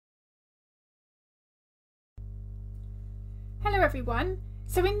Hello everyone.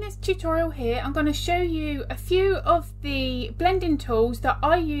 So in this tutorial here I'm going to show you a few of the blending tools that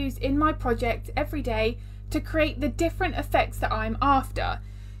I use in my project every day to create the different effects that I'm after.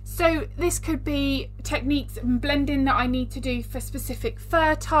 So this could be techniques and blending that I need to do for specific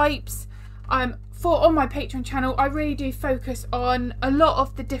fur types. On my Patreon channel I really do focus on a lot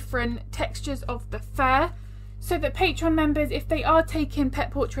of the different textures of the fur, so that Patreon members, if they are taking pet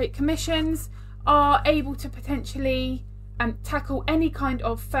portrait commissions, are able to potentially tackle any kind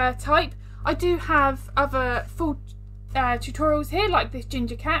of fur type. I do have other full tutorials here, like this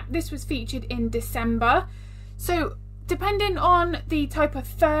ginger cat. This was featured in December. So depending on the type of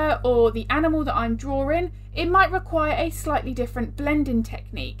fur or the animal that I'm drawing, it might require a slightly different blending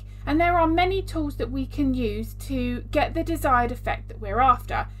technique. And there are many tools that we can use to get the desired effect that we're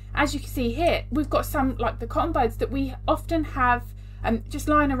after. As you can see here, we've got some like the cotton buds that we often have just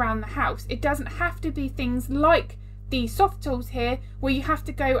lying around the house. It doesn't have to be things like the soft tools here where you have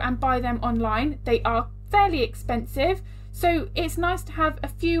to go and buy them online. They are fairly expensive, so it's nice to have a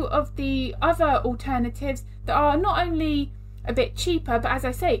few of the other alternatives that are not only a bit cheaper, but as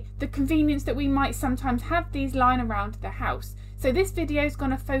I say, the convenience that we might sometimes have these lying around the house. So this video is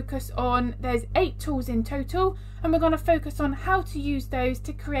going to focus on, there's 8 tools in total, and we're going to focus on how to use those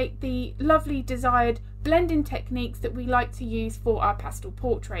to create the lovely desired blending techniques that we like to use for our pastel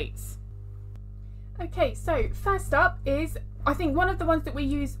portraits. Okay, so first up is, I think, one of the ones that we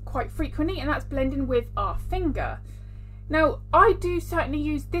use quite frequently, and that's blending with our finger. Now, I do certainly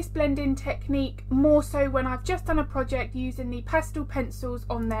use this blending technique more so when I've just done a project using the pastel pencils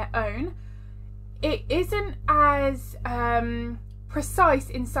on their own. It isn't as precise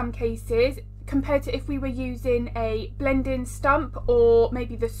in some cases compared to if we were using a blending stump or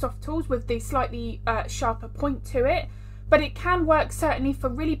maybe the soft tools with the slightly sharper point to it. But it can work certainly for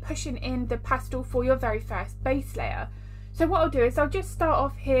really pushing in the pastel for your very first base layer. So what I'll do is I'll just start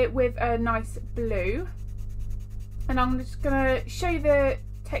off here with a nice blue, and I'm just going to show you the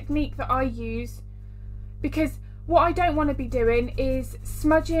technique that I use, because what I don't want to be doing is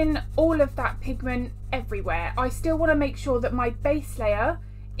smudging all of that pigment everywhere. I still want to make sure that my base layer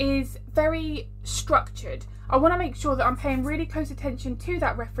is very structured. I want to make sure that I'm paying really close attention to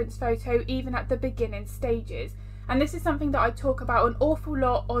that reference photo even at the beginning stages. And this is something that I talk about an awful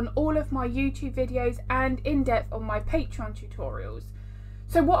lot on all of my YouTube videos and in depth on my Patreon tutorials.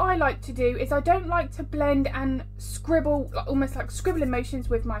 So what I like to do is I don't like to blend and scribble, almost like scribbling motions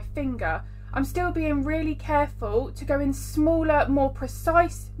with my finger. I'm still being really careful to go in smaller, more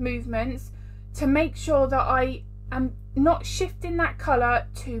precise movements to make sure that I am not shifting that colour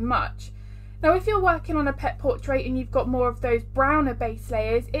too much. Now, if you're working on a pet portrait and you've got more of those browner base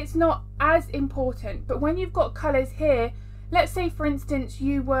layers, it's not as important. But when you've got colours here, let's say for instance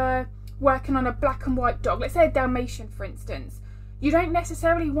you were working on a black and white dog, let's say a Dalmatian for instance, you don't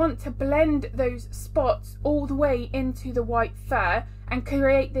necessarily want to blend those spots all the way into the white fur and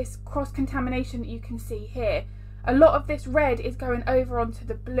create this cross-contamination that you can see here. A lot of this red is going over onto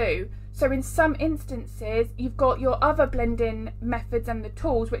the blue. So in some instances, you've got your other blending methods and the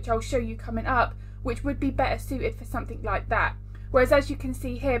tools, which I'll show you coming up, which would be better suited for something like that. Whereas as you can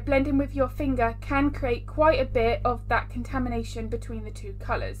see here, blending with your finger can create quite a bit of that contamination between the two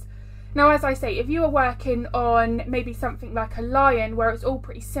colours. Now, as I say, if you are working on maybe something like a lion where it's all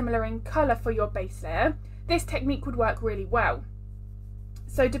pretty similar in colour for your base layer, this technique would work really well.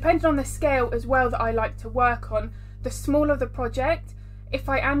 So depending on the scale as well that I like to work on, the smaller the project, if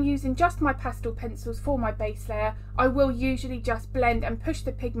I am using just my pastel pencils for my base layer, I will usually just blend and push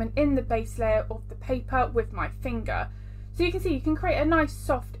the pigment in the base layer of the paper with my finger. So you can see you can create a nice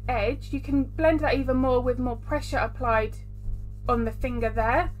soft edge. You can blend that even more with more pressure applied on the finger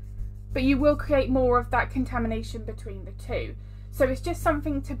there, but you will create more of that contamination between the two. So it's just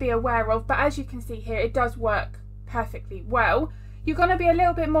something to be aware of, but as you can see here, it does work perfectly well. You're going to be a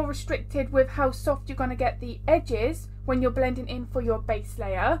little bit more restricted with how soft you're going to get the edges when you're blending in for your base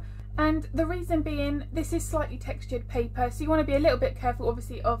layer, and the reason being this is slightly textured paper, so you want to be a little bit careful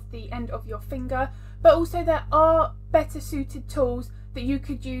obviously of the end of your finger, but also there are better suited tools that you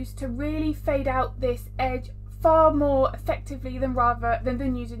could use to really fade out this edge far more effectively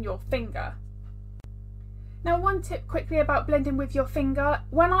than using your finger. Now, one tip quickly about blending with your finger: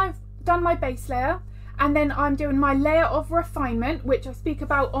 when I've done my base layer and then I'm doing my layer of refinement, which I speak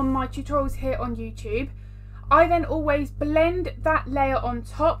about on my tutorials here on YouTube, I then always blend that layer on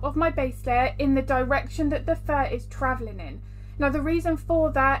top of my base layer in the direction that the fur is travelling in. Now, the reason for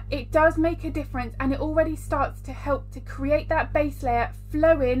that, it does make a difference, and it already starts to help to create that base layer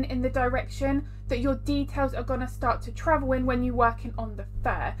flowing in the direction that your details are going to start to travel in when you're working on the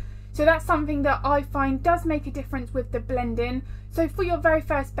fur. So that's something that I find does make a difference with the blending. So for your very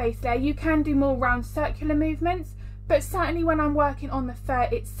first base layer, you can do more round circular movements, but certainly when I'm working on the fur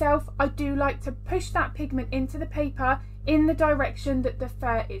itself, I do like to push that pigment into the paper in the direction that the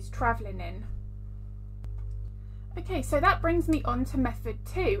fur is travelling in. Okay, so that brings me on to method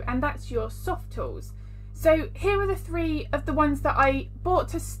 2, and that's your soft tools. So here are the 3 of the ones that I bought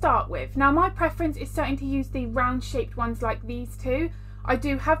to start with. Now my preference is certainly to use the round shaped ones like these 2. I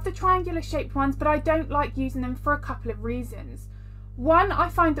do have the triangular shaped ones, but I don't like using them for a couple of reasons. One, I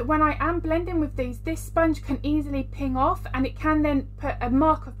find that when I am blending with these, this sponge can easily ping off, and it can then put a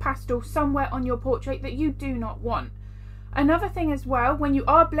mark of pastel somewhere on your portrait that you do not want. Another thing as well, when you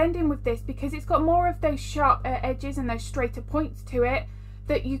are blending with this, because it's got more of those sharp edges and those straighter points to it,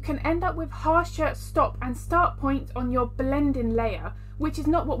 that you can end up with harsher stop and start points on your blending layer, which is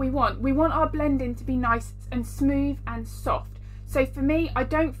not what we want. We want our blending to be nice and smooth and soft. So for me, I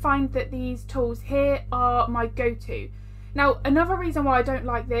don't find that these tools here are my go-to. Now, another reason why I don't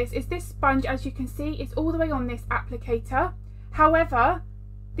like this is this sponge, as you can see, is all the way on this applicator. However,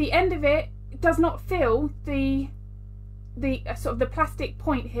 the end of it does not feel the sort of the plastic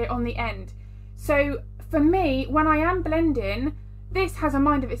point here on the end. So for me, when I am blending, this has a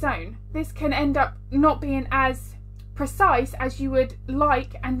mind of its own. This can end up not being as precise as you would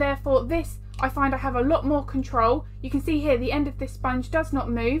like, and therefore this, I find I have a lot more control. You can see here the end of this sponge does not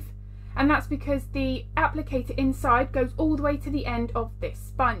move, and that's because the applicator inside goes all the way to the end of this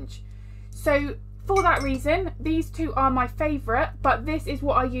sponge. So for that reason, these 2 are my favourite, but this is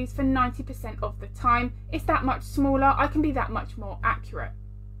what I use for 90% of the time. It's that much smaller, I can be that much more accurate.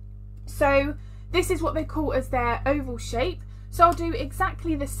 So this is what they call as their oval shape. So I'll do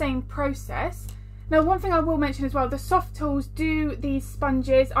exactly the same process. Now, one thing I will mention as well, the soft tools do these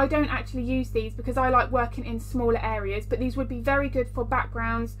sponges. I don't actually use these because I like working in smaller areas, but these would be very good for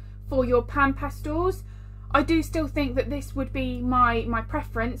backgrounds for your pan pastels. I do still think that this would be my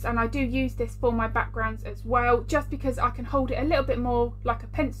preference, and I do use this for my backgrounds as well, just because I can hold it a little bit more like a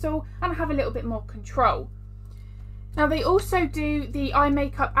pencil and have a little bit more control. Now they also do the eye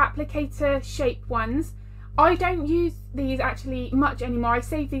makeup applicator shape ones. I don't use these actually much anymore. I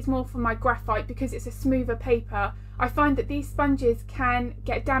save these more for my graphite because it's a smoother paper. I find that these sponges can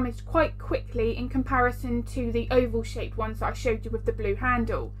get damaged quite quickly in comparison to the oval shaped ones that I showed you with the blue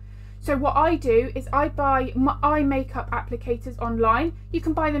handle. So what I do is I buy my eye makeup applicators online. You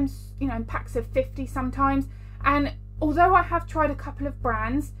can buy them, you know, in packs of 50 sometimes. And although I have tried a couple of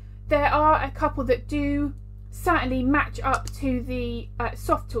brands, there are a couple that do certainly match up to the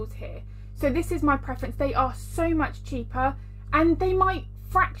soft tools here. So this is my preference. They are so much cheaper, and they might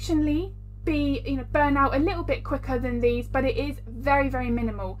fractionally be, you know, burn out a little bit quicker than these, but it is very, very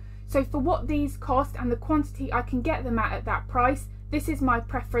minimal. So for what these cost and the quantity I can get them at that price, this is my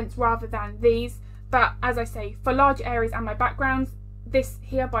preference rather than these. But as I say, for large areas and my backgrounds, this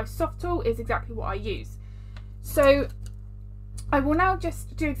here by Soft Tool is exactly what I use. So I will now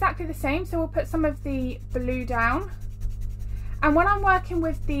just do exactly the same. So we'll put some of the blue down. And when I'm working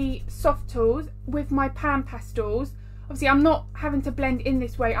with the soft tools, with my pan pastels, obviously I'm not having to blend in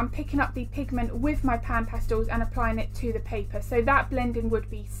this way. I'm picking up the pigment with my pan pastels and applying it to the paper. So that blending would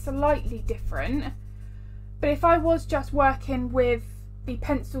be slightly different. But if I was just working with the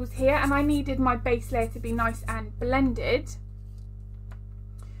pencils here and I needed my base layer to be nice and blended,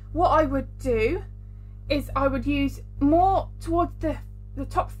 what I would do is I would use more towards the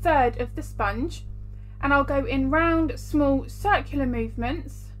top third of the sponge, and I'll go in round small circular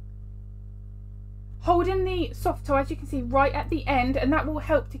movements, holding the soft tool, as you can see, right at the end, and that will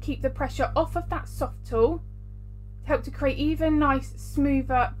help to keep the pressure off of that soft tool, help to create even nice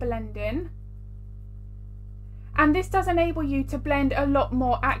smoother blending. And this does enable you to blend a lot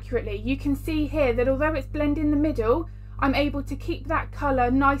more accurately. You can see here that although it's blended in the middle, I'm able to keep that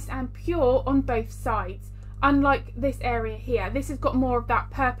colour nice and pure on both sides. Unlike this area here, this has got more of that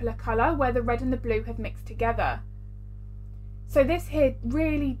purpler colour where the red and the blue have mixed together. So this here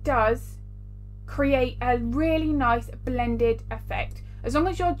really does create a really nice blended effect. As long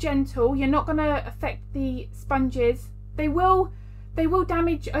as you're gentle, you're not going to affect the sponges. They will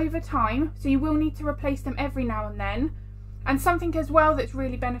damage over time, so you will need to replace them every now and then. And something as well that's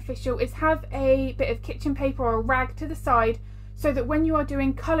really beneficial is have a bit of kitchen paper or a rag to the side, so that when you are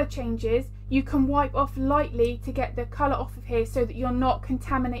doing colour changes, you can wipe off lightly to get the colour off of here, so that you're not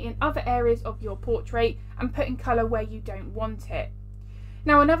contaminating other areas of your portrait and putting colour where you don't want it.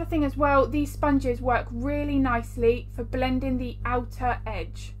 Now another thing as well, these sponges work really nicely for blending the outer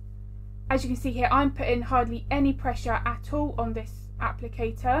edge. As you can see here, I'm putting hardly any pressure at all on this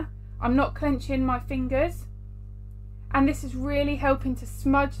applicator. I'm not clenching my fingers. and this is really helping to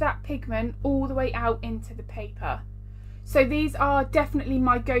smudge that pigment all the way out into the paper. So these are definitely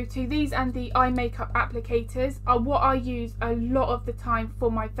my go-to. These and the eye makeup applicators are what I use a lot of the time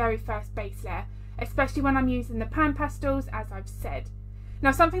for my very first base layer, especially when I'm using the pan pastels, as I've said.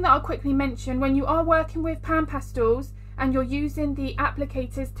 Now, something that I'll quickly mention, when you are working with pan pastels and you're using the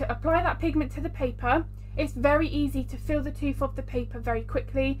applicators to apply that pigment to the paper, it's very easy to fill the tooth of the paper very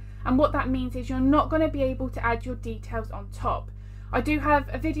quickly, and what that means is you're not going to be able to add your details on top. I do have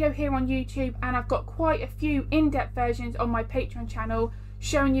a video here on YouTube, and I've got quite a few in-depth versions on my Patreon channel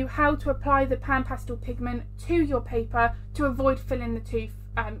showing you how to apply the pan pastel pigment to your paper to avoid filling the tooth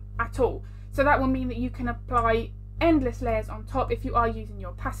at all. So that will mean that you can apply endless layers on top if you are using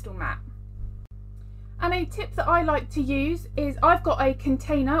your Pastelmat. And a tip that I like to use is I've got a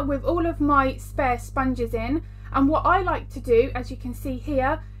container with all of my spare sponges in, and what I like to do, as you can see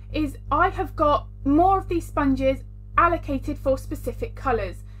here, is I have got more of these sponges allocated for specific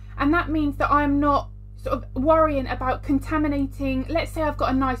colours, and that means that I'm not sort of worrying about contaminating. Let's say I've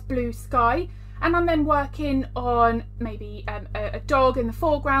got a nice blue sky and I'm then working on maybe a dog in the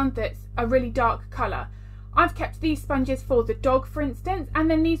foreground that's a really dark colour. I've kept these sponges for the dog, for instance, and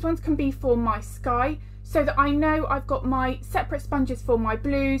then these ones can be for my sky, so that I know I've got my separate sponges for my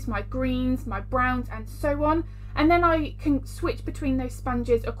blues, my greens, my browns, and so on, and then I can switch between those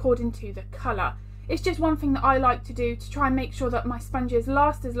sponges according to the colour. It's just one thing that I like to do to try and make sure that my sponges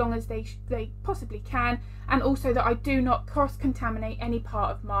last as long as they possibly can, and also that I do not cross-contaminate any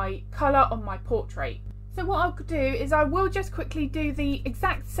part of my colour on my portrait. So what I'll do is I will just quickly do the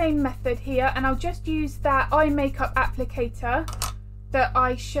exact same method here, and I'll just use that eye makeup applicator that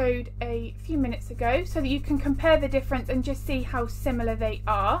I showed a few minutes ago so that you can compare the difference and just see how similar they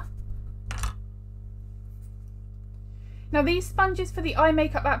are. Now, these sponges for the eye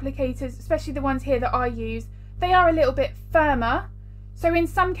makeup applicators, especially the ones here that I use, they are a little bit firmer. So in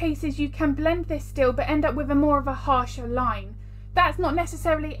some cases you can blend this still but end up with a more of a harsher line. That's not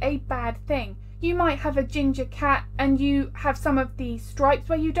necessarily a bad thing. You might have a ginger cat and you have some of these stripes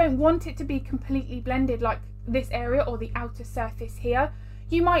where you don't want it to be completely blended, like this area or the outer surface here.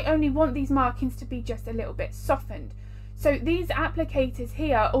 You might only want these markings to be just a little bit softened. So these applicators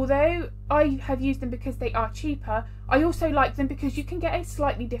here, although I have used them because they are cheaper, I also like them because you can get a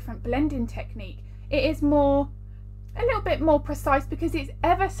slightly different blending technique. It is a little bit more precise because it's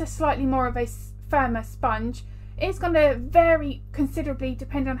ever so slightly more of a firmer sponge. It's going to vary considerably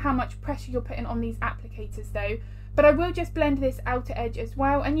depending on how much pressure you're putting on these applicators though. But I will just blend this outer edge as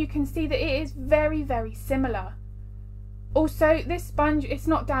well, and you can see that it is very, very similar. Also, this sponge, it's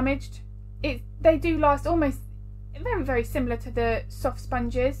not damaged. They do last almost very, very similar to the soft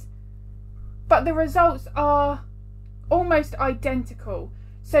sponges, but the results are almost identical.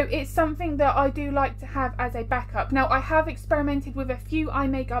 So it's something that I do like to have as a backup. Now, I have experimented with a few eye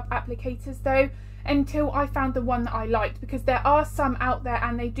makeup applicators though until I found the one that I liked, because there are some out there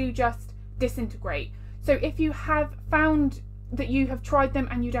and they do just disintegrate. So if you have found that you have tried them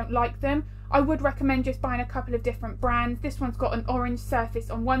and you don't like them, I would recommend just buying a couple of different brands. This one's got an orange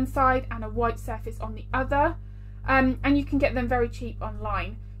surface on one side and a white surface on the other, and you can get them very cheap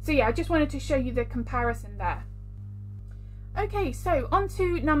online. So yeah, I just wanted to show you the comparison there. Okay, so on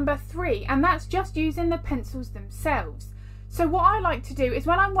to number 3, and that's just using the pencils themselves. So what I like to do is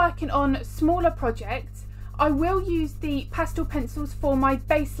when I'm working on smaller projects, I will use the pastel pencils for my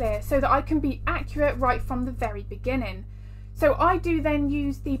base layer so that I can be accurate right from the very beginning. So I do then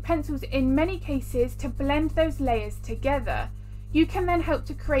use the pencils in many cases to blend those layers together. You can then help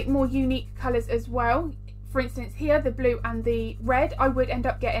to create more unique colours as well. For instance, here, the blue and the red, I would end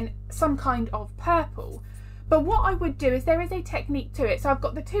up getting some kind of purple. But what I would do is there is a technique to it. So I've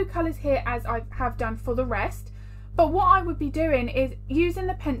got the 2 colours here as I have done for the rest. But what I would be doing is using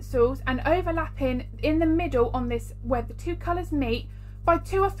the pencils and overlapping in the middle on this where the 2 colours meet by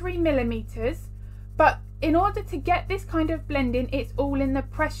 2 or 3 millimeters. But in order to get this kind of blending, it's all in the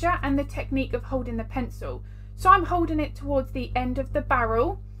pressure and the technique of holding the pencil. So I'm holding it towards the end of the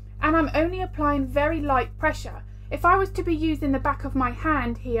barrel and I'm only applying very light pressure. If I was to be using the back of my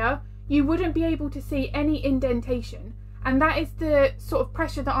hand here, you wouldn't be able to see any indentation. And that is the sort of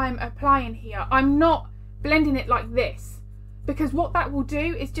pressure that I'm applying here. I'm not blending it like this, because what that will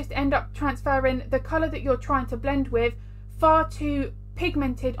do is just end up transferring the colour that you're trying to blend with far too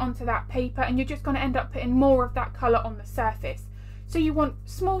pigmented onto that paper, and you're just going to end up putting more of that colour on the surface. So you want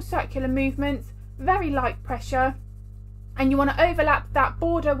small circular movements, very light pressure, and you want to overlap that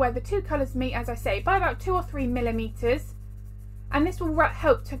border where the 2 colours meet, as I say, by about 2 or 3 millimeters, and this will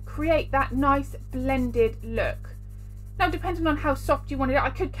help to create that nice blended look. Now, depending on how soft you wanted it,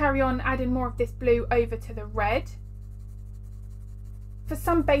 I could carry on adding more of this blue over to the red. for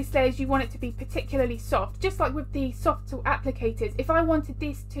some base layers you want it to be particularly soft, just like with the soft tool applicators. If I wanted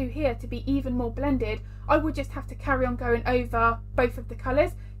these two here to be even more blended, I would just have to carry on going over both of the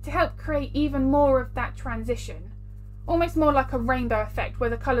colours to help create even more of that transition. Almost more like a rainbow effect where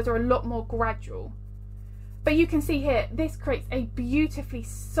the colours are a lot more gradual. But you can see here, this creates a beautifully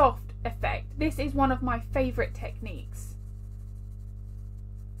soft effect. This is one of my favourite techniques.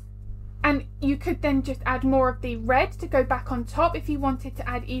 And you could then just add more of the red to go back on top if you wanted to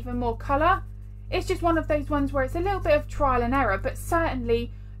add even more colour. It's just one of those ones where it's a little bit of trial and error, but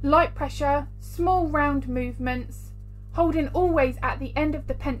certainly light pressure, small round movements, holding always at the end of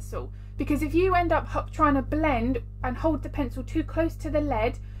the pencil, because if you end up trying to blend and hold the pencil too close to the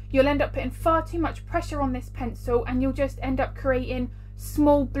lead, you'll end up putting far too much pressure on this pencil and you'll just end up creating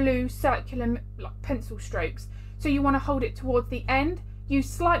small blue circular pencil strokes. So you want to hold it towards the end, use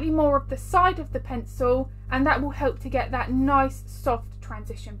slightly more of the side of the pencil, and that will help to get that nice soft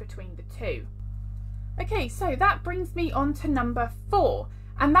transition between the two. Okay, so that brings me on to number 4.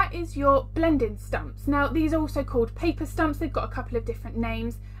 And that is your blending stumps. Now these are also called paper stumps. They've got a couple of different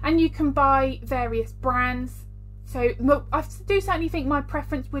names and you can buy various brands. So I do certainly think my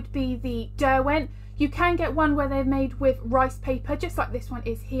preference would be the Derwent. You can get one where they're made with rice paper, just like this one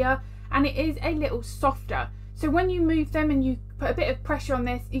is here, and it is a little softer. So when you move them and you put a bit of pressure on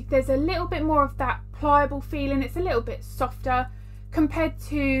this, there's a little bit more of that pliable feeling. It's a little bit softer compared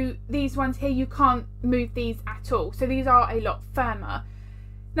to these ones here. You can't move these at all. So these are a lot firmer.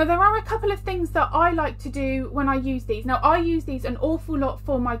 Now there are a couple of things that I like to do when I use these. Now I use these an awful lot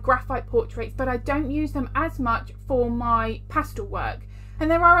for my graphite portraits, but I don't use them as much for my pastel work. And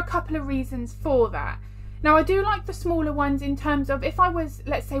there are a couple of reasons for that. Now I do like the smaller ones in terms of if I was,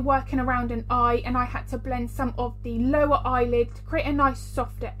 let's say, working around an eye and I had to blend some of the lower eyelid to create a nice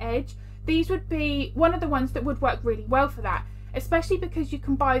softer edge, these would be one of the ones that would work really well for that, especially because you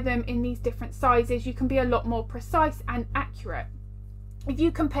can buy them in these different sizes. You can be a lot more precise and accurate. If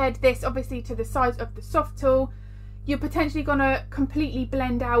you compared this obviously to the size of the soft tool, you're potentially going to completely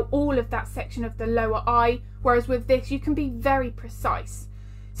blend out all of that section of the lower eye, whereas with this you can be very precise.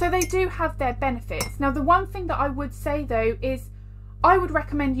 So they do have their benefits. Now the one thing that I would say though is I would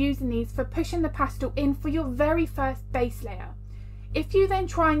recommend using these for pushing the pastel in for your very first base layer. If you then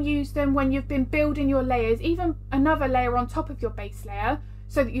try and use them when you've been building your layers, even another layer on top of your base layer,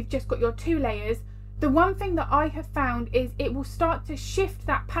 so that you've just got your 2 layers, the one thing that I have found is it will start to shift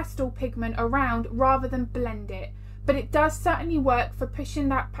that pastel pigment around rather than blend it. But it does certainly work for pushing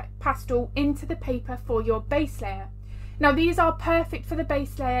that pastel into the paper for your base layer. Now these are perfect for the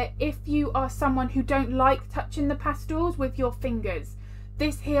base layer if you are someone who don't like touching the pastels with your fingers.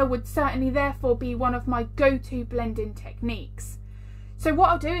 This here would certainly therefore be one of my go-to blending techniques. So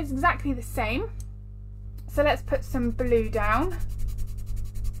what I'll do is exactly the same. So let's put some blue down.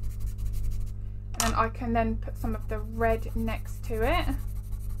 And I can then put some of the red next to it.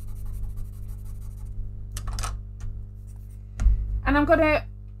 And I'm going to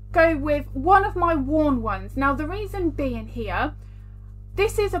go with one of my worn ones. Now the reason being here,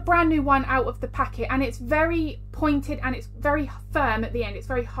 this is a brand new one out of the packet and it's very pointed and it's very firm at the end. It's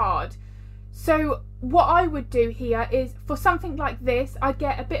very hard. So what I would do here is for something like this, I'd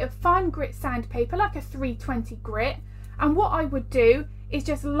get a bit of fine grit sandpaper, like a 320 grit. And what I would do is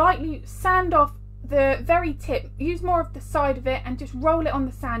just lightly sand off the very tip, use more of the side of it and just roll it on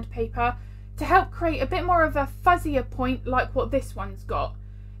the sandpaper to help create a bit more of a fuzzier point like what this one's got.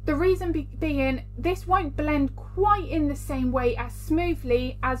 The reason being this won't blend quite in the same way as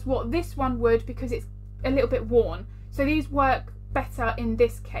smoothly as what this one would because it's a little bit worn. So these work better in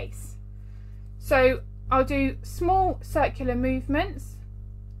this case. So I'll do small circular movements.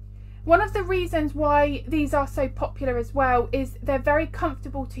 One of the reasons why these are so popular as well is they're very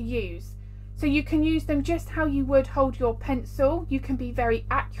comfortable to use. So you can use them just how you would hold your pencil. You can be very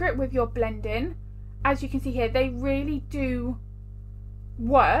accurate with your blending. As you can see here, they really do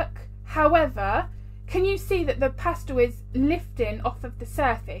work. However, can you see that the pastel is lifting off of the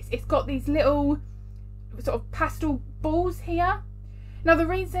surface? It's got these little sort of pastel balls here. Now the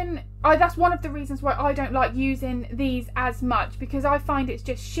reason, that's one of the reasons why I don't like using these as much, because I find it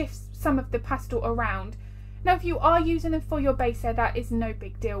just shifts some of the pastel around. Now if you are using them for your base layer, that is no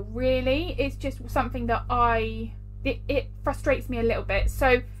big deal really. It's just something that it frustrates me a little bit.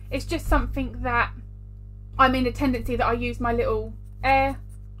 So it's just something that I'm in a tendency that I use my little air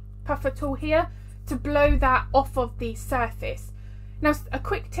puffer tool here to blow that off of the surface. Now a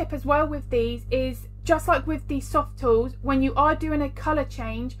quick tip as well with these is, just like with the soft tools, when you are doing a colour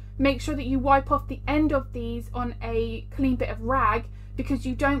change, make sure that you wipe off the end of these on a clean bit of rag, because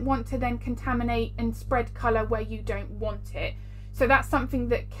you don't want to then contaminate and spread colour where you don't want it. So that's something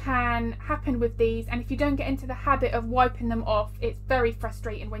that can happen with these, and if you don't get into the habit of wiping them off, it's very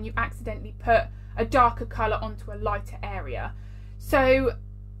frustrating when you accidentally put a darker colour onto a lighter area. So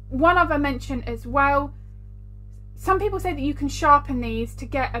one other mention as well, some people say that you can sharpen these to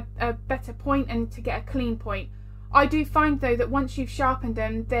get a better point and to get a clean point. I do find though that once you've sharpened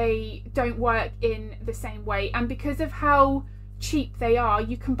them, they don't work in the same way, and because of how cheap they are,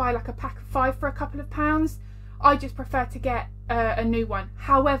 you can buy like a pack of 5 for a couple of pounds. I just prefer to get a new one.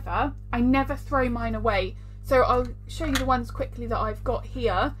 However, I never throw mine away, so I'll show you the ones quickly that I've got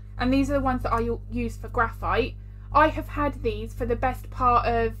here, and these are the ones that I use for graphite. I have had these for the best part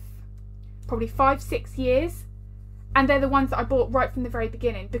of probably 5-6 years, and they're the ones that I bought right from the very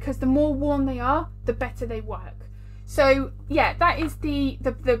beginning, because the more worn they are, the better they work. So yeah, that is the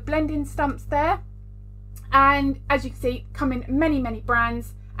blending stumps there, and as you can see, come in many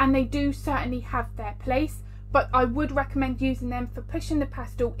brands, and they do certainly have their place, but I would recommend using them for pushing the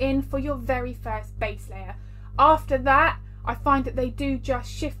pastel in for your very first base layer. After that, I find that they do just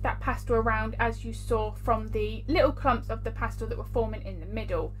shift that pastel around, as you saw from the little clumps of the pastel that were forming in the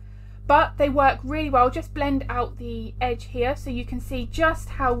middle. But they work really well. Just blend out the edge here so you can see just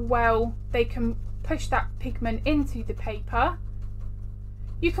how well they can push that pigment into the paper.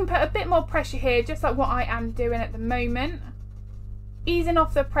 You can put a bit more pressure here, just like what I am doing at the moment, easing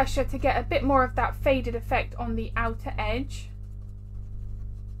off the pressure to get a bit more of that faded effect on the outer edge.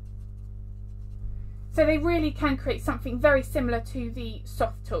 So they really can create something very similar to the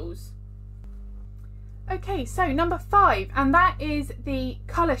soft tools. Okay, so number 5, and that is the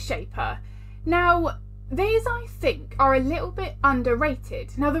colour shaper. Now these I think are a little bit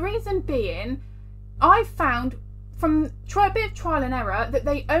underrated. Now the reason being, I've found from a bit of trial and error that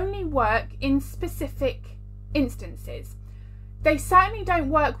they only work in specific instances. They certainly don't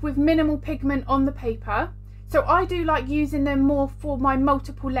work with minimal pigment on the paper, so I do like using them more for my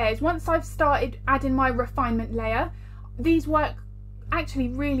multiple layers. Once I've started adding my refinement layer, these work actually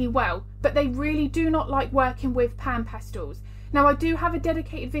really well, but they really do not like working with pan pastels. Now I do have a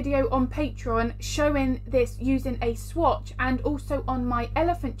dedicated video on Patreon showing this using a swatch, and also on my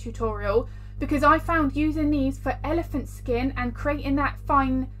elephant tutorial, because I found using these for elephant skin and creating that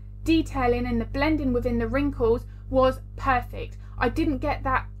fine detailing and the blending within the wrinkles was perfect. I didn't get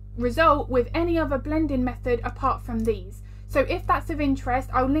that result with any other blending method apart from these. So if that's of interest,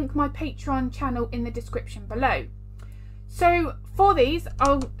 I'll link my Patreon channel in the description below. So for these,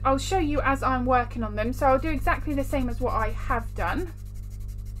 I'll show you as I'm working on them. So I'll do exactly the same as what I have done.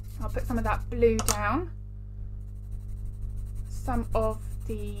 I'll put some of that blue down, some of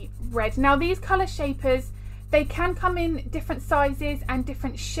the red. Now these colour shapers, they can come in different sizes and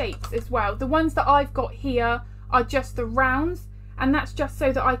different shapes as well. The ones that I've got here are just the rounds, and that's just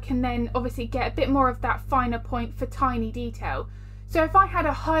so that I can then obviously get a bit more of that finer point for tiny detail. So if I had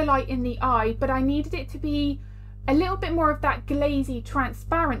a highlight in the eye, but I needed it to be a little bit more of that glazy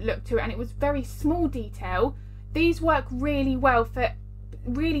transparent look to it, and it was very small detail, these work really well for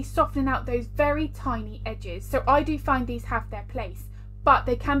really softening out those very tiny edges. So I do find these have their place, but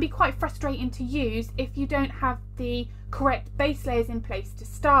they can be quite frustrating to use if you don't have the correct base layers in place to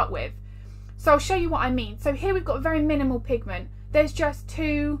start with. So I'll show you what I mean. So here we've got very minimal pigment. There's just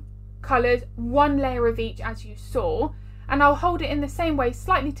 2 colours, 1 layer of each, as you saw, and I'll hold it in the same way,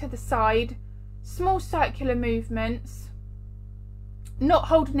 slightly to the side, small circular movements, not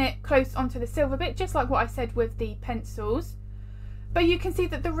holding it close onto the silver bit, just like what I said with the pencils. But you can see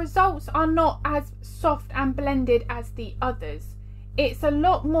that the results are not as soft and blended as the others. It's a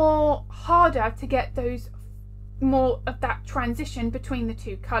lot more harder to get those more of that transition between the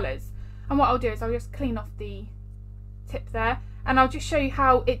 2 colours. And what I'll do is I'll just clean off the tip there, and I'll just show you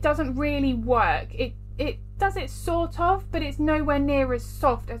how it doesn't really work. It does it sort of, but it's nowhere near as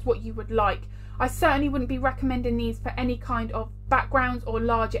soft as what you would like. I certainly wouldn't be recommending these for any kind of backgrounds or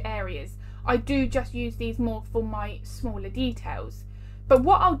larger areas. I do just use these more for my smaller details. But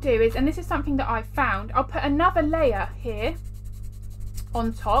what I'll do is, and this is something that I found, I'll put another layer here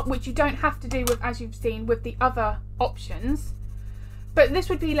on top, which you don't have to do with, as you've seen, with the other options. But this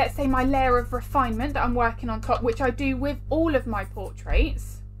would be, let's say, my layer of refinement that I'm working on top, which I do with all of my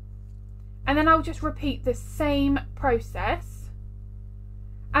portraits. And then I'll just repeat the same process.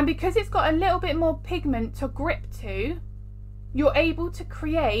 And because it's got a little bit more pigment to grip to, you're able to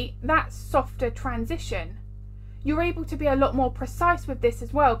create that softer transition. You're able to be a lot more precise with this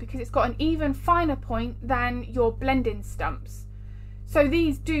as well, because it's got an even finer point than your blending stumps. So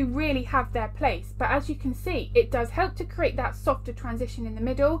these do really have their place, but as you can see, it does help to create that softer transition in the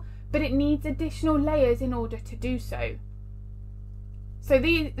middle, but it needs additional layers in order to do so. So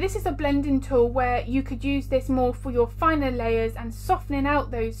this is a blending tool where you could use this more for your finer layers and softening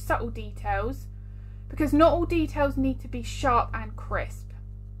out those subtle details, because not all details need to be sharp and crisp.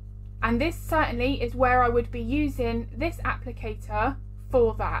 And this certainly is where I would be using this applicator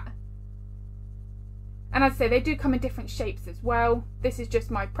for that. And as I say, they do come in different shapes as well. This is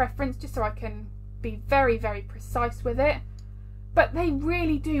just my preference, just so I can be very, very precise with it. But they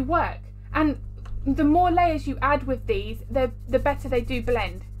really do work. And the more layers you add with these, the better they do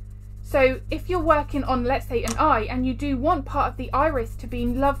blend. So if you're working on, let's say, an eye, and you do want part of the iris to be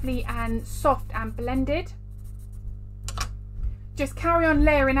lovely and soft and blended, just carry on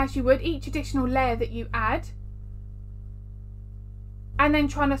layering as you would each additional layer that you add, and then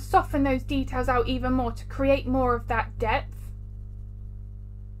trying to soften those details out even more to create more of that depth.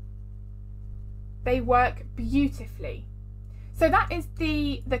 They work beautifully. So that is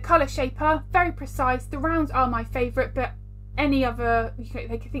the colour shaper, very precise. The rounds are my favourite, but any other,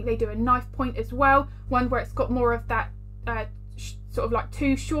 I think they do a knife point as well, one where it's got more of that sort of like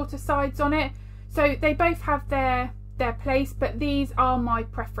two shorter sides on it. So they both have their place, but these are my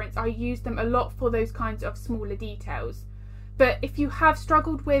preference. I use them a lot for those kinds of smaller details. But if you have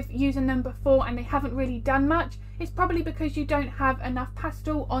struggled with using them before and they haven't really done much, it's probably because you don't have enough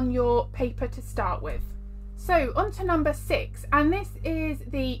pastel on your paper to start with. So on to number 6, and this is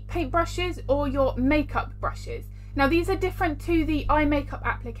the paint brushes or your makeup brushes. Now these are different to the eye makeup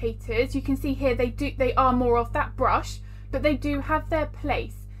applicators. You can see here they are more of that brush, but they do have their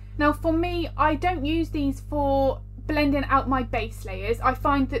place. Now for me, I don't use these for blending out my base layers. I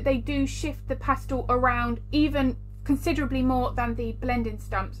find that they do shift the pastel around even considerably more than the blending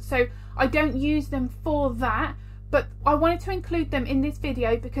stumps, so I don't use them for that. But I wanted to include them in this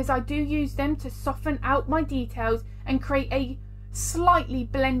video because I do use them to soften out my details and create a slightly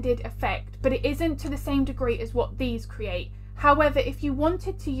blended effect, but it isn't to the same degree as what these create. However, if you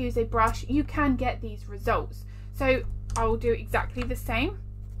wanted to use a brush, you can get these results. So I will do exactly the same.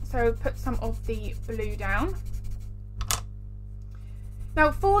 So put some of the blue down.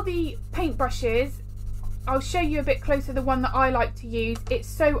 Now for the paint brushes, I'll show you a bit closer the one that I like to use. It's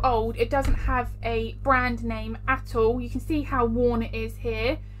so old, it doesn't have a brand name at all. You can see how worn it is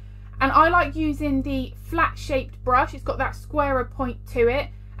here. And I like using the flat shaped brush. It's got that squarer point to it.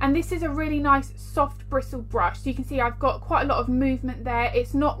 And this is a really nice soft bristle brush. So you can see I've got quite a lot of movement there.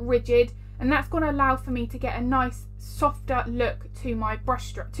 It's not rigid, and that's going to allow for me to get a nice softer look to my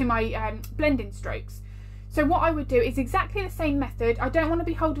blending strokes. So what I would do is exactly the same method. I don't want to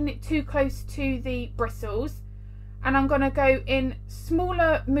be holding it too close to the bristles, and I'm going to go in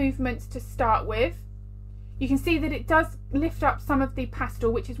smaller movements to start with. You can see that it does lift up some of the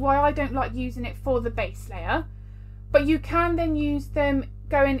pastel, which is why I don't like using it for the base layer. But you can then use them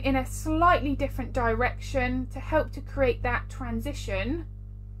going in a slightly different direction to help to create that transition.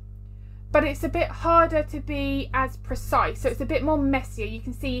 But it's a bit harder to be as precise, so it's a bit more messier. You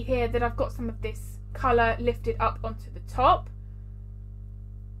can see here that I've got some of this colour lifted up onto the top.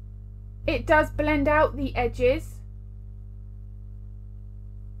 It does blend out the edges,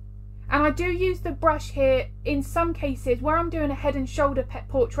 and I do use the brush here in some cases where I'm doing a head and shoulder pet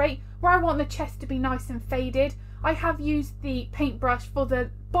portrait where I want the chest to be nice and faded. I have used the paintbrush for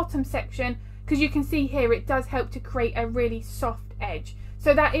the bottom section because you can see here it does help to create a really soft edge.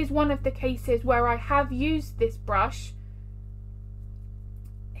 So that is one of the cases where I have used this brush.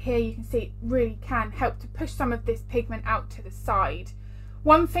 Here you can see it really can help to push some of this pigment out to the side.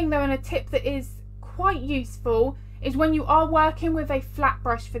 One thing though, and a tip that is quite useful, is when you are working with a flat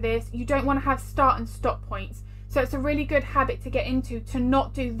brush for this, you don't want to have start and stop points. So it's a really good habit to get into to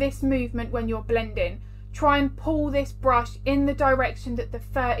not do this movement when you're blending. Try and pull this brush in the direction that the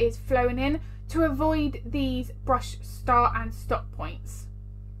fur is flowing in to avoid these brush start and stop points.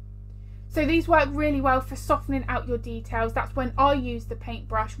 So these work really well for softening out your details. That's when I use the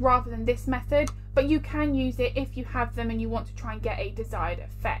paintbrush rather than this method, but you can use it if you have them and you want to try and get a desired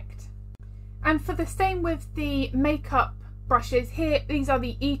effect. And for the same with the makeup brushes, here these are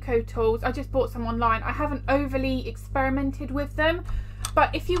the Eco tools. I just bought some online. I haven't overly experimented with them,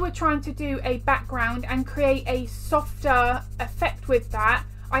 but if you were trying to do a background and create a softer effect with that,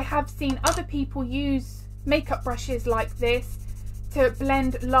 I have seen other people use makeup brushes like this to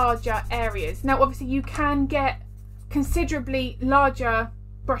blend larger areas. Now obviously you can get considerably larger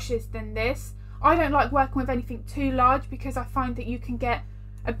brushes than this. I don't like working with anything too large because I find that you can get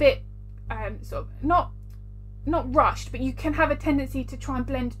a bit sort of not rushed, but you can have a tendency to try and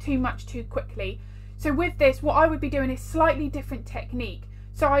blend too much too quickly. So with this, what I would be doing is slightly different technique.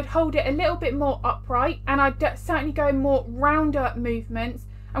 So I'd hold it a little bit more upright, and I'd certainly go in more rounder movements.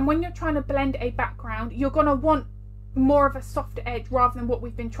 And when you're trying to blend a background, you're going to want more of a softer edge rather than what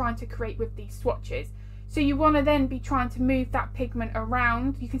we've been trying to create with these swatches. So you want to then be trying to move that pigment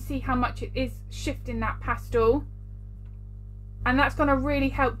around. You can see how much it is shifting that pastel, and that's going to really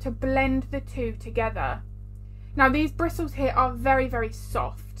help to blend the two together. Now these bristles here are very, very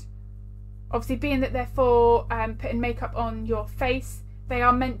soft. Obviously, being that they're for putting makeup on your face, they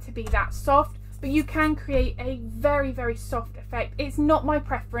are meant to be that soft, but you can create a very, very soft effect. It's not my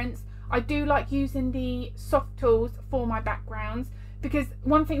preference. I do like using the soft tools for my backgrounds, because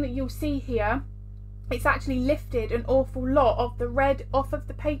one thing that you'll see here, it's actually lifted an awful lot of the red off of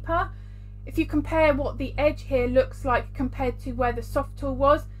the paper. If you compare what the edge here looks like compared to where the soft tool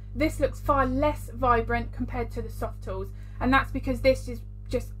was, this looks far less vibrant compared to the soft tools, and that's because this is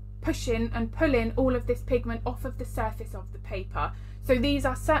just pushing and pulling all of this pigment off of the surface of the paper. So these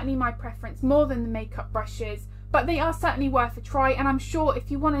are certainly my preference more than the makeup brushes, but they are certainly worth a try, and I'm sure if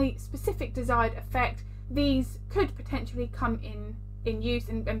you want a specific desired effect, these could potentially come in use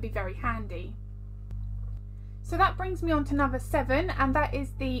and be very handy. So that brings me on to number 7, and that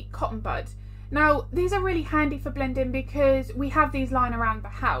is the cotton bud. Now these are really handy for blending because we have these lying around the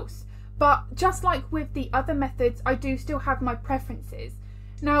house, but just like with the other methods, I do still have my preferences.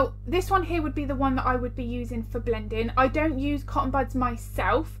 Now this one here would be the one that I would be using for blending. I don't use cotton buds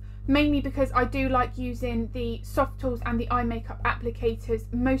myself, mainly because I do like using the soft tools and the eye makeup applicators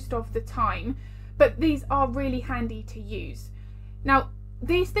most of the time, but these are really handy to use. Now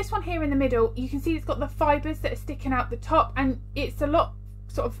this one here in the middle, you can see it's got the fibres that are sticking out the top, and it's a lot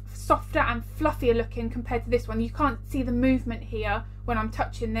sort of softer and fluffier looking compared to this one. You can't see the movement here when I'm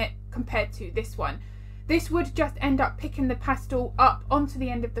touching it compared to this one. This would just end up picking the pastel up onto the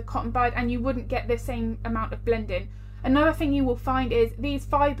end of the cotton bud, and you wouldn't get the same amount of blending. Another thing you will find is these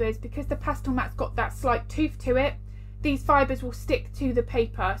fibres, because the Pastelmat's got that slight tooth to it, these fibres will stick to the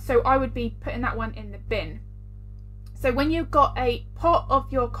paper, so I would be putting that one in the bin. So when you've got a pot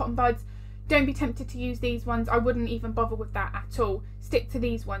of your cotton buds, don't be tempted to use these ones. I wouldn't even bother with that at all. Stick to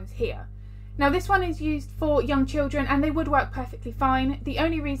these ones here. Now this one is used for young children, and they would work perfectly fine. The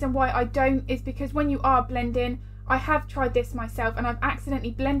only reason why I don't is because when you are blending, I have tried this myself and I've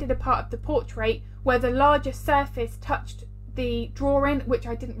accidentally blended a part of the portrait where the larger surface touched the drawing, which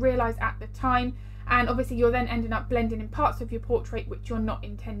I didn't realise at the time, and obviously you're then ending up blending in parts of your portrait which you're not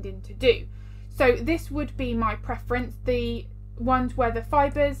intending to do. So this would be my preference, the ones where the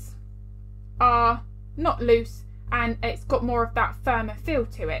fibres are not loose and it's got more of that firmer feel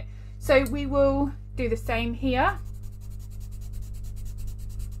to it. So we will do the same here.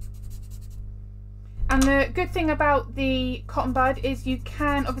 And the good thing about the cotton bud is you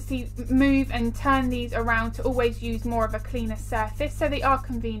can obviously move and turn these around to always use more of a cleaner surface, so they are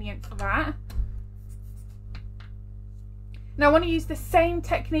convenient for that. Now I want to use the same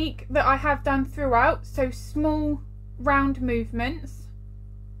technique that I have done throughout, so small round movements,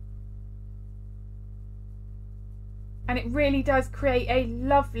 and it really does create a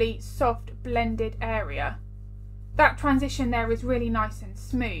lovely soft blended area. That transition there is really nice and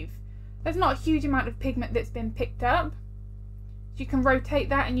smooth. There's not a huge amount of pigment that's been picked up. You can rotate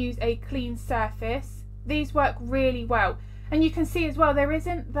that and use a clean surface. These work really well, and you can see as well there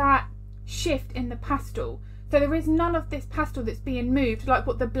isn't that shift in the pastel. So there is none of this pastel that's being moved like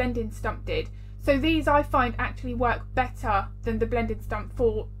what the blending stump did. So these I find actually work better than the blending stump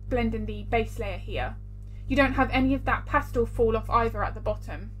for blending the base layer here. You don't have any of that pastel fall off either at the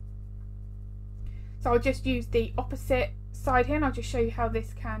bottom. So I'll just use the opposite side here and I'll just show you how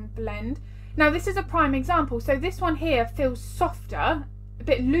this can blend. Now this is a prime example. So this one here feels softer, a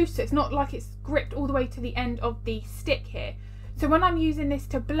bit looser. It's not like it's gripped all the way to the end of the stick here. So when I'm using this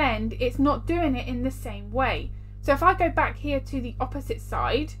to blend, it's not doing it in the same way. So if I go back here to the opposite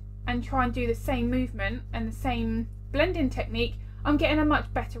side and try and do the same movement and the same blending technique, I'm getting a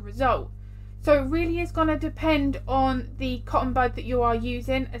much better result. So it really is going to depend on the cotton bud that you are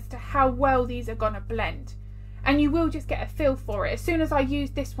using as to how well these are going to blend. And you will just get a feel for it. As soon as I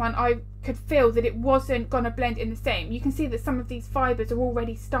used this one, I could feel that it wasn't going to blend in the same. You can see that some of these fibres are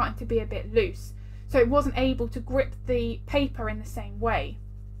already starting to be a bit loose. So it wasn't able to grip the paper in the same way.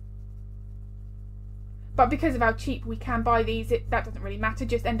 But because of how cheap we can buy these, that doesn't really matter,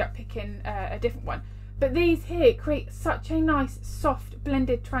 just end up picking a different one. But these here create such a nice soft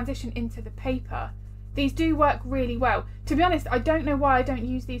blended transition into the paper. These do work really well. To be honest, I don't know why I don't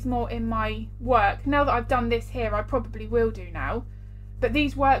use these more in my work. Now that I've done this here, I probably will do now. But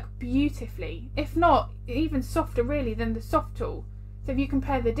these work beautifully, if not even softer really than the soft tool. So if you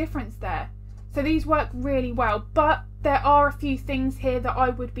compare the difference there. So these work really well, but there are a few things here that I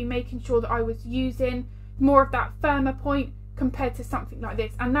would be making sure that I was using more of that firmer point compared to something like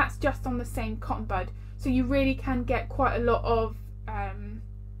this, and that's just on the same cotton bud. so you really can get quite a lot of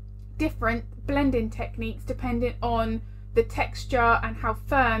different blending techniques depending on the texture and how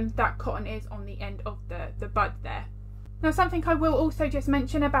firm that cotton is on the end of the bud there. Now, something I will also just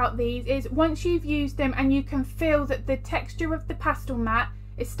mention about these is once you've used them and you can feel that the texture of the Pastelmat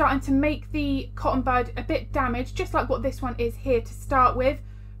is starting to make the cotton bud a bit damaged, just like what this one is here to start with,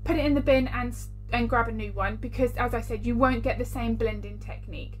 put it in the bin and grab a new one, because as I said, you won't get the same blending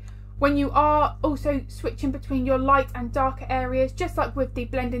technique. When you are also switching between your light and darker areas, just like with the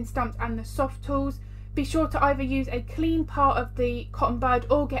blending stumps and the soft tools, be sure to either use a clean part of the cotton bud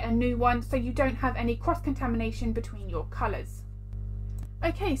or get a new one so you don't have any cross-contamination between your colours.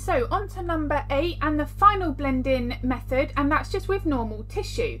 Okay, so on to number 8 and the final blending method, and that's just with normal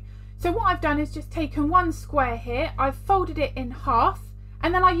tissue. So what I've done is just taken one square here, I've folded it in half,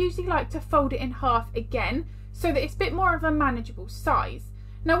 and then I usually like to fold it in half again so that it's a bit more of a manageable size.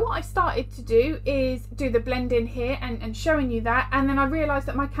 Now what I started to do is do the blending here and showing you that, and then I realised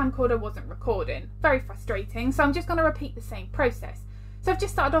that my camcorder wasn't recording. Very frustrating, so I'm just going to repeat the same process. So I've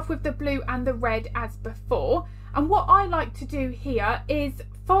just started off with the blue and the red as before, and what I like to do here is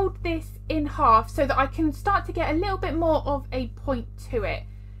fold this in half so that I can start to get a little bit more of a point to it.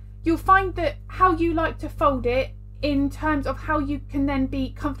 You'll find that how you like to fold it in terms of how you can then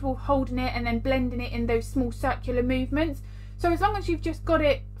be comfortable holding it and then blending it in those small circular movements. So as long as you've just got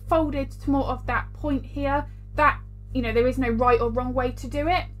it folded to more of that point here, that, you know, there is no right or wrong way to do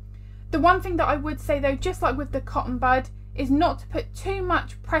it. The one thing that I would say though, just like with the cotton bud, is not to put too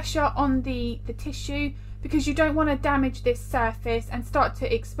much pressure on the tissue, because you don't want to damage this surface and start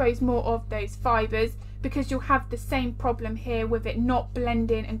to expose more of those fibres, because you'll have the same problem here with it not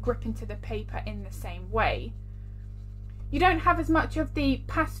blending and gripping to the paper in the same way. You don't have as much of the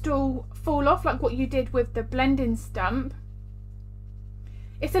pastel fall off like what you did with the blending stump.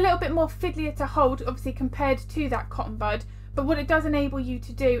 It's a little bit more fiddlier to hold, obviously, compared to that cotton bud, but what it does enable you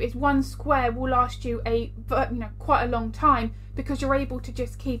to do is one square will last you quite a long time, because you're able to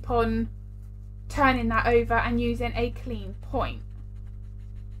just keep on turning that over and using a clean point.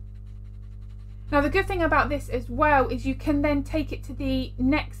 Now the good thing about this as well is you can then take it to the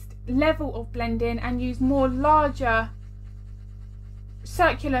next level of blending and use more larger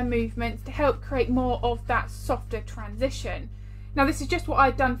circular movements to help create more of that softer transition. Now this is just what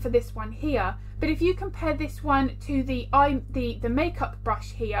I've done for this one here, but if you compare this one to the makeup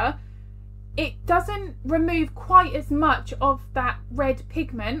brush here, it doesn't remove quite as much of that red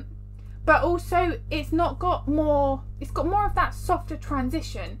pigment, but also it's got more of that softer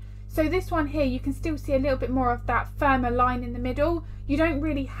transition. So this one here, you can still see a little bit more of that firmer line in the middle. You don't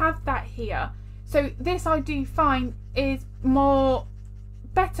really have that here. So this I do find is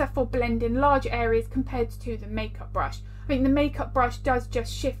better for blending large areas compared to the makeup brush. I think the makeup brush does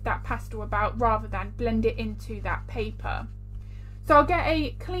just shift that pastel about rather than blend it into that paper. So I'll get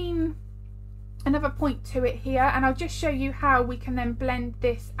another point to it here, and I'll just show you how we can then blend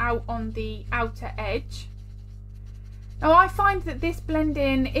this out on the outer edge. Now I find that this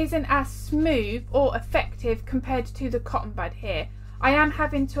blending isn't as smooth or effective compared to the cotton bud here. I am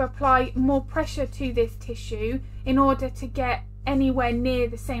having to apply more pressure to this tissue in order to get anywhere near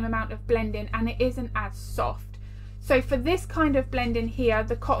the same amount of blending, and it isn't as soft. So for this kind of blending here,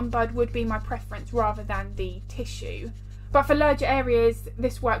 the cotton bud would be my preference rather than the tissue. But for larger areas,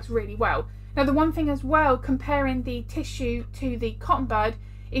 this works really well. Now the one thing as well, comparing the tissue to the cotton bud,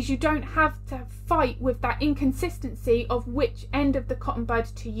 is you don't have to fight with that inconsistency of which end of the cotton bud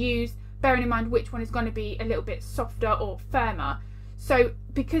to use, bearing in mind which one is going to be a little bit softer or firmer. So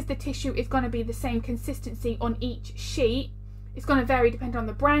because the tissue is going to be the same consistency on each sheet, it's going to vary depending on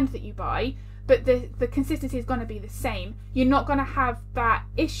the brand that you buy, but the consistency is going to be the same. You're not going to have that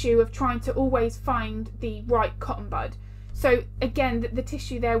issue of trying to always find the right cotton bud. So again, the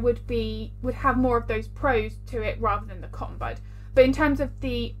tissue there would have more of those pros to it rather than the cotton bud. But in terms of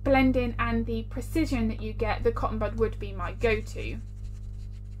the blending and the precision that you get, the cotton bud would be my go-to.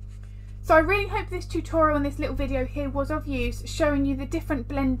 So I really hope this tutorial and this little video here was of use, showing you the different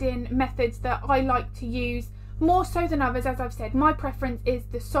blending methods that I like to use, more so than others. As I've said, my preference is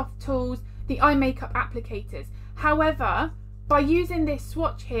the soft tools, the eye makeup applicators. However, by using this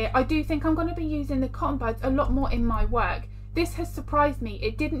swatch here, I do think I'm going to be using the cotton buds a lot more in my work. This has surprised me.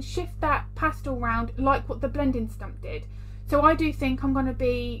 It didn't shift that pastel round like what the blending stump did. So I do think I'm going to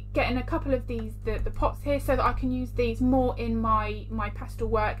be getting a couple of these, the pots here, so that I can use these more in my pastel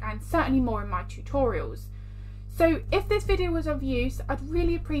work and certainly more in my tutorials. So if this video was of use, I'd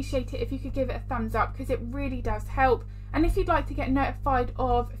really appreciate it if you could give it a thumbs up, because it really does help. And if you'd like to get notified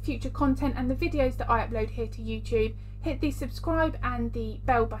of future content and the videos that I upload here to YouTube, hit the subscribe and the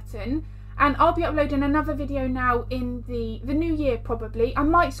bell button. And I'll be uploading another video now in the new year probably. I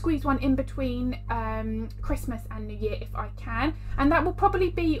might squeeze one in between Christmas and New Year if I can. And that will probably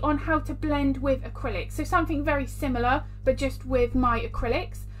be on how to blend with acrylics. So something very similar, but just with my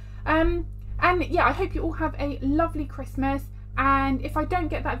acrylics. And yeah, I hope you all have a lovely Christmas. And if I don't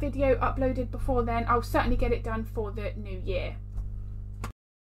get that video uploaded before then, I'll certainly get it done for the new year.